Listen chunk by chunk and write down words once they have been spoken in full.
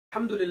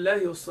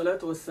Alhamdulillah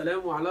wassalatu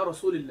wassalamu ala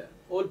Rasulillah.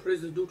 All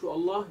praise is due to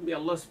Allah. May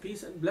Allah's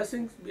peace and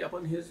blessings be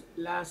upon His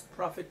last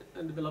Prophet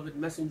and beloved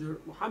Messenger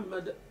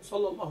Muhammad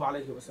sallallahu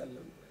alayhi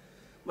wasallam.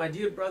 My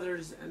dear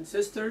brothers and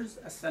sisters,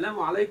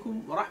 Assalamu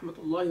alaikum wa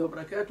rahmatullahi wa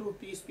barakatuh.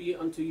 Peace be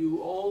unto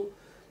you all.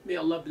 May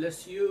Allah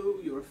bless you,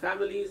 your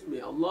families.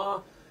 May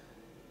Allah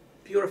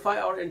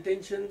purify our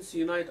intentions,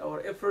 unite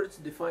our efforts,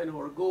 define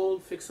our goal,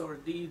 fix our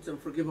deeds,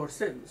 and forgive our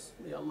sins.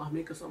 May Allah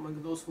make us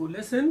among those who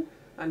listen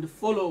and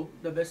follow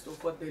the best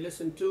of what they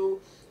listen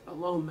to.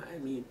 Allahumma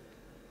ameen.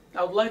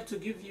 I would like to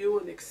give you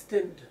and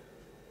extend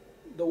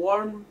the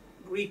warm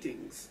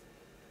greetings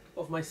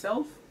of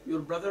myself, your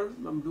brother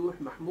Mamdouh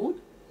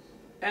Mahmoud,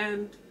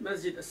 and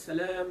Masjid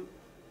As-Salam,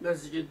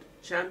 Masjid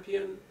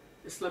Champion,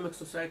 Islamic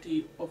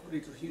Society of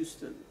Greater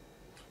Houston.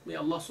 May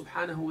Allah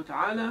subhanahu wa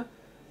ta'ala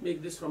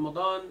make this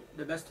Ramadan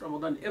the best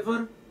Ramadan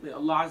ever. May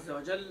Allah Azza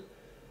wa Jal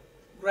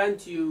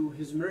grant you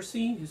His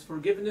mercy, His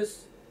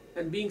forgiveness,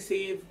 and being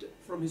saved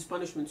from His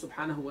punishment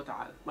subhanahu wa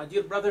ta'ala. My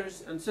dear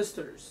brothers and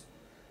sisters,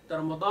 the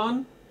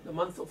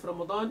month of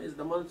Ramadan is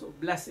the month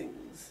of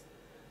blessings,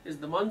 is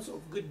the month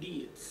of good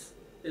deeds,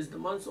 is the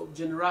month of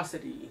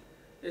generosity,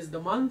 is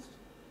the month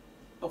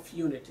of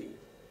unity.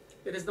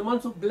 It is the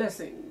month of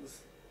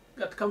blessings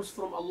that comes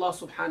from Allah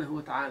subhanahu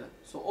wa ta'ala.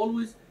 So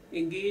always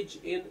engage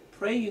in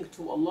praying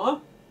to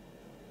Allah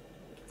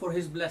for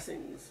His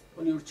blessings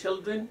on your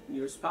children, on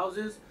your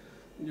spouses,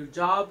 on your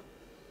job,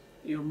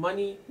 your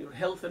money, your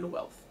health and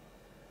wealth.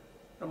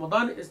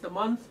 Ramadan is the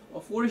month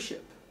of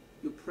worship.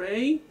 You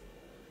pray,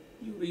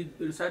 you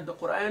recite the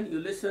Quran, you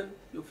listen,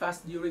 you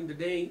fast during the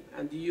day,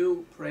 and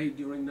you pray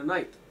during the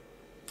night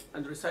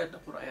and recite the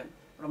Quran.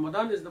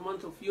 Ramadan is the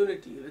month of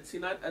unity. Let's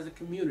unite as a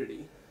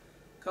community.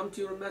 Come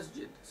to your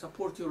masjid,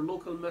 support your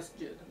local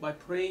masjid by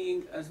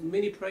praying as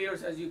many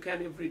prayers as you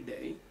can every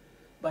day,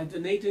 by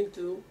donating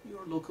to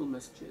your local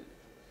masjid,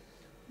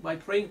 by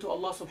praying to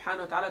Allah subhanahu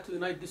wa ta'ala to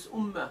unite this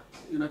ummah,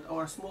 unite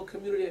our small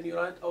community and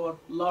unite our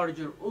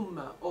larger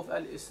ummah of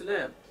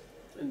al-Islam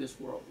in this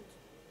world.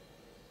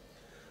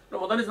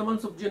 Ramadan is the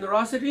month of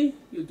generosity.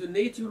 You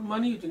donate your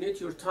money, you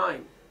donate your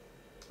time,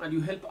 and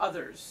you help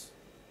others.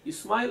 You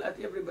smile at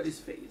everybody's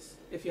face.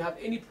 If you have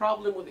any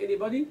problem with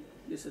anybody,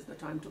 this is the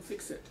time to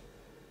fix it.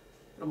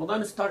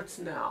 Ramadan starts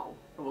now.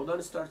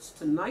 Ramadan starts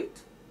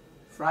tonight,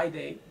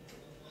 Friday,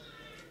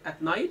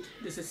 at night.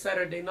 This is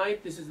Saturday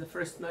night. This is the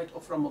first night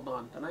of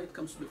Ramadan. The night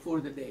comes before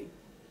the day.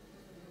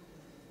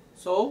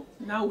 So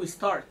now we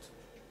start.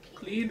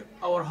 Clean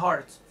our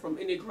hearts from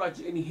any grudge,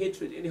 any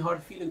hatred, any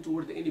hard feeling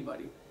toward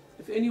anybody.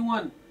 If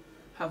anyone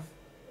have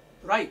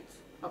right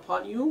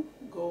upon you,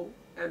 go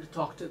and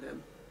talk to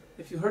them.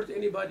 If you hurt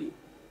anybody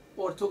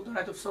or took the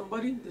right of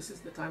somebody, this is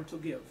the time to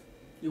give.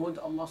 You want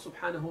Allah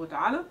subhanahu wa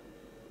ta'ala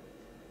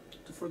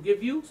to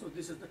forgive you, so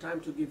this is the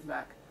time to give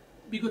back.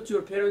 Be good to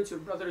your parents, your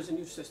brothers and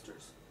your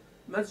sisters.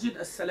 Masjid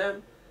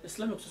As-Salam,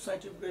 Islamic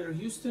Society of Greater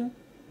Houston,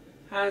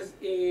 has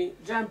a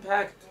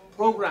jam-packed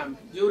program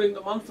during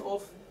the month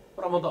of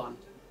Ramadan.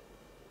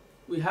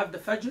 We have the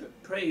Fajr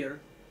prayer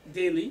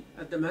daily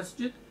at the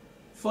masjid,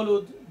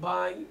 followed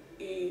by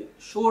a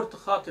short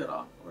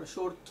khatira, or a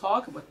short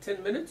talk, about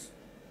 10 minutes,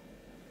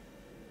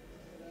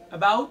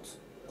 about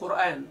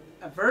Quran,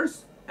 a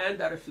verse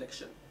and a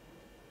reflection.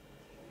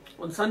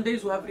 On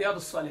Sundays we have Riyadh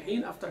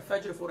al-Salihin after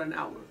Fajr for an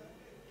hour.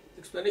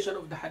 Explanation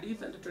of the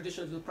hadith and the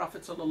traditions of the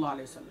Prophet sallallahu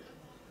alaihi wasallam.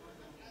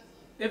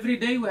 Every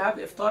day we have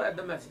iftar at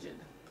the masjid.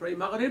 Pray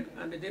Maghrib,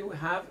 and then we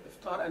have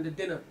iftar and the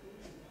dinner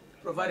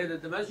provided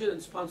at the masjid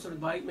and sponsored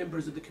by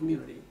members of the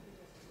community.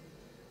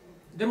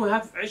 Then we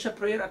have Isha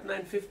prayer at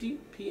 9:50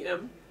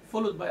 p.m.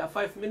 followed by a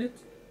 5-minute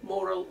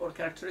moral or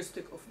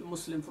characteristic of the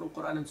Muslim from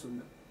Quran and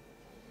Sunnah.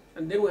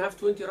 And then we have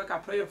 20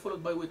 rak'ah prayer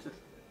followed by witr.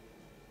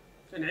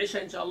 In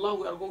Isha, inshallah,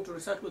 we are going to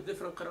recite with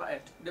different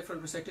qira'at,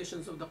 different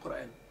recitations of the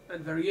Quran,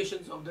 and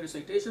variations of the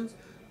recitations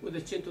with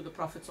the chin to the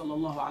Prophet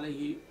sallallahu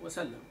alaihi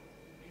wasallam.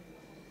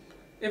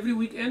 Every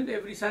weekend,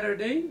 every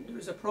Saturday, there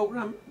is a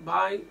program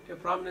by a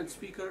prominent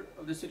speaker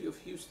of the city of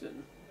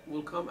Houston who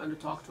will come and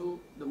talk to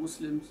the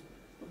Muslims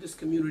of this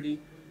community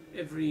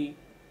every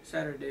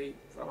Saturday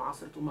from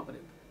Asr to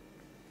Maghrib.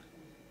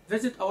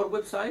 Visit our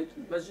website,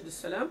 Masjid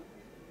As-Salam.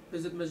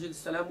 Visit Masjid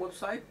As-Salam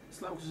website,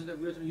 Islamic Society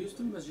of Greater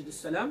Houston, Masjid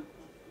As-Salam.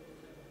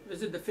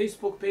 Visit the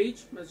Facebook page,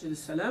 Masjid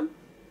As-Salam,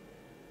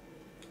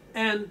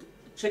 and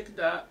check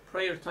the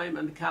prayer time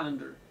and the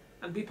calendar,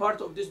 and be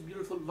part of this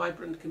beautiful,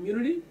 vibrant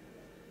community.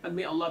 And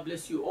may Allah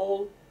bless you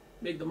all.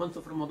 Make the month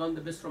of Ramadan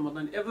the best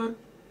Ramadan ever.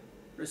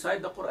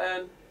 Recite the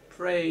Quran,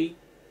 pray,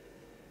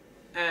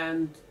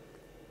 and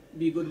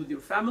be good with your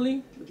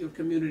family, with your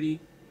community,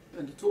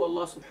 and to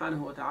Allah subhanahu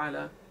wa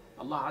ta'ala,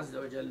 Allah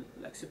Azza wa Jal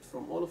will accept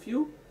from all of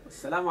you.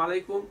 Assalamu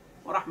alaikum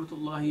wa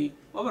rahmatullahi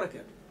wa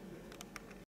barakatuh.